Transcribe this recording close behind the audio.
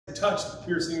touched the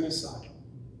piercing in his side.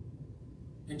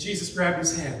 And Jesus grabbed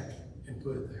his hand and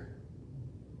put it there.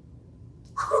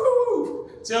 Woo!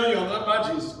 Tell you, I love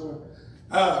my Jesus more.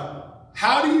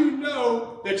 How do you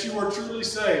know that you are truly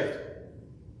saved?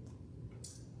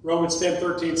 Romans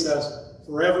 10:13 says,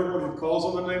 for everyone who calls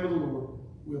on the name of the Lord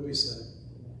will be saved.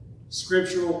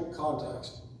 Scriptural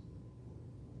context.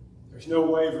 There's no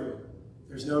wavering.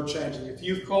 There's no changing. If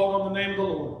you've called on the name of the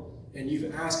Lord and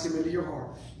you've asked him into your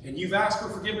heart and you've asked for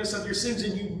forgiveness of your sins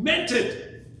and you meant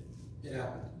it, it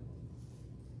happened.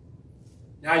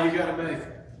 Now you got to make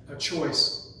a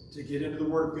choice to get into the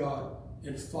Word of God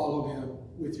and follow him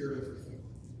with your everything.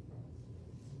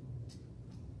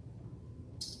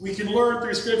 We can learn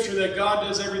through Scripture that God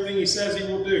does everything he says he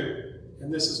will do,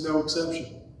 and this is no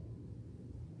exception.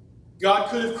 God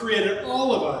could have created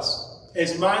all of us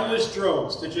as mindless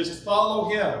drones to just follow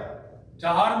him, to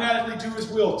automatically do his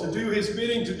will, to do his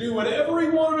bidding, to do whatever he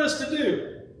wanted us to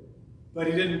do. But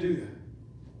he didn't do that.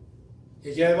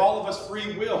 He gave all of us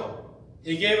free will.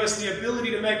 He gave us the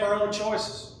ability to make our own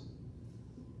choices.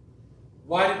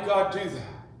 Why did God do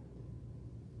that?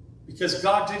 Because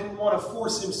God didn't want to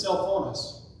force himself on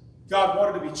us. God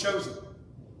wanted to be chosen.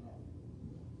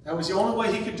 That was the only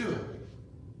way he could do it,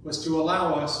 was to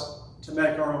allow us to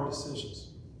make our own decisions.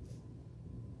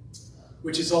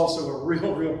 Which is also a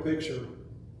real picture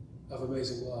of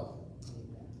amazing love.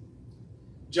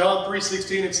 John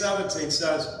 3:16 and 17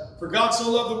 says, for God so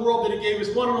loved the world that he gave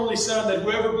his one and only Son, that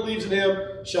whoever believes in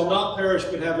him shall not perish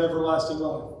but have everlasting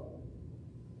life.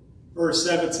 Verse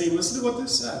 17, listen to what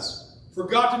this says. For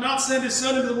God did not send his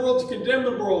Son into the world to condemn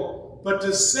the world, but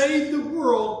to save the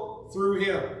world through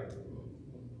him.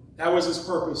 That was his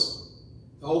purpose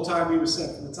the whole time he was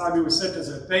sent. From the time he was sent as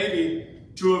a baby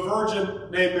to a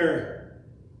virgin named Mary.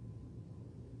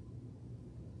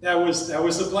 That was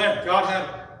the plan. God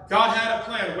had a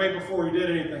plan way before he did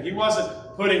anything. He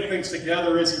wasn't putting things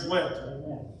together as he went.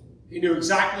 He knew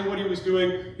exactly what he was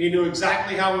doing. He knew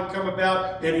exactly how it would come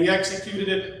about, and he executed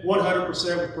it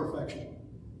 100% with perfection.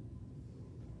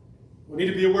 We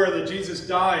need to be aware that Jesus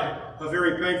died a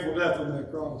very painful death on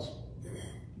that cross.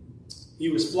 He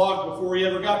was flogged before he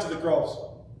ever got to the cross.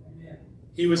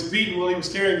 He was beaten while he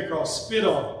was carrying the cross, spit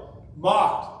on,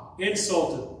 mocked,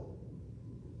 insulted.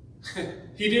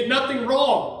 He did nothing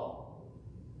wrong.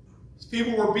 These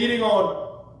people were beating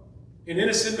on an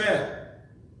innocent man.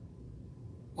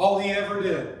 All he ever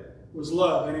did was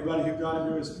love anybody who got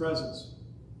into his presence.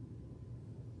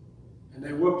 And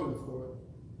they whooped him for it.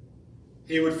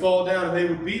 He would fall down and they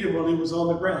would beat him while he was on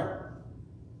the ground.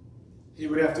 He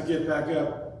would have to get back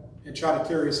up and try to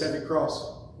carry his heavy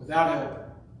cross without help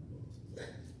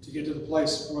to get to the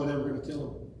place where they were going to kill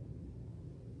him.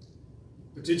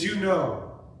 But did you know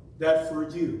that for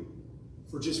you,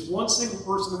 for just one single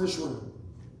person in this room,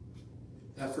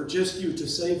 that for just you, to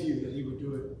save you, that he would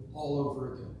do it all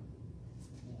over again?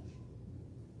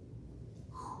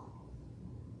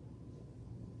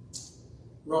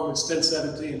 Romans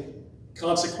 10:17.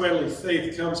 Consequently,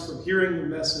 faith comes from hearing the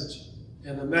message,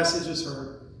 and the message is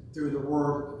heard through the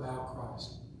word about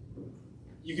Christ.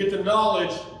 You get the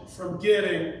knowledge from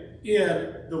getting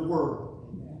in the Word.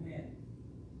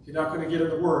 If you're not going to get in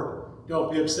the Word,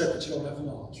 don't be upset that you don't have the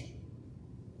knowledge.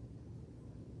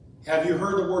 Have you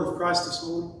heard the word of Christ this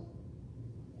morning?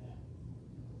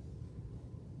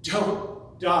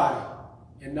 Don't die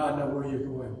and not know where you're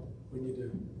going when you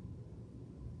do.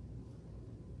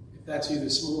 If that's you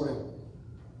this morning,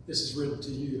 this is written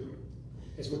to you.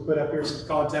 As we put up here some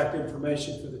contact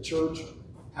information for the church,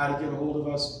 how to get a hold of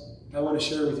us, I want to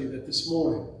share with you that this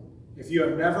morning, if you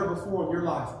have never before in your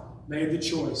life made the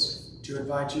choice to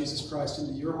invite Jesus Christ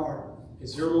into your heart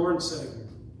as your Lord and Savior,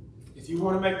 if you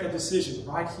want to make that decision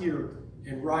right here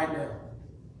and right now,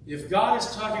 if God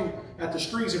is tugging at the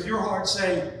strings of your heart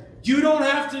saying, you don't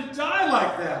have to die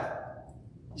like that.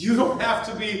 You don't have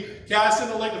to be cast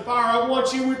into the lake of fire. I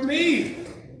want you with me.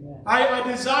 I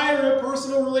desire a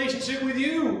personal relationship with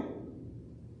you.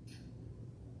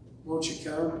 Won't you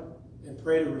come and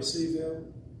pray to receive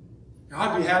Him? Now,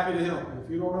 I'd be happy to help you. If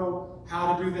you don't know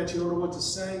how to do that, you don't know what to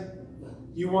say,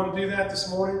 you want to do that this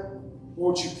morning,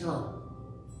 won't you come?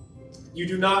 You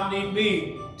do not need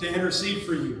me to intercede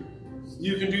for you.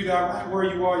 You can do that right where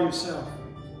you are yourself.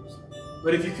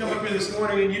 But if you come up here this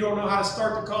morning and you don't know how to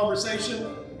start the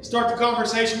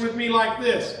conversation with me like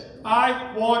this.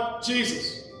 I want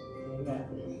Jesus. Amen.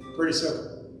 Pretty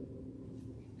simple.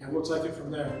 And we'll take it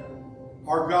from there.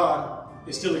 Our God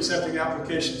is still accepting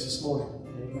applications this morning.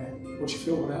 Amen. Won't you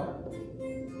fill one out?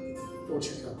 Won't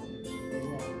you come?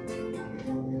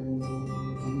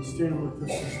 Amen. Stand with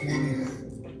us this morning.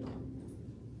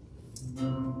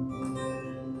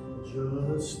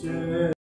 Just stay.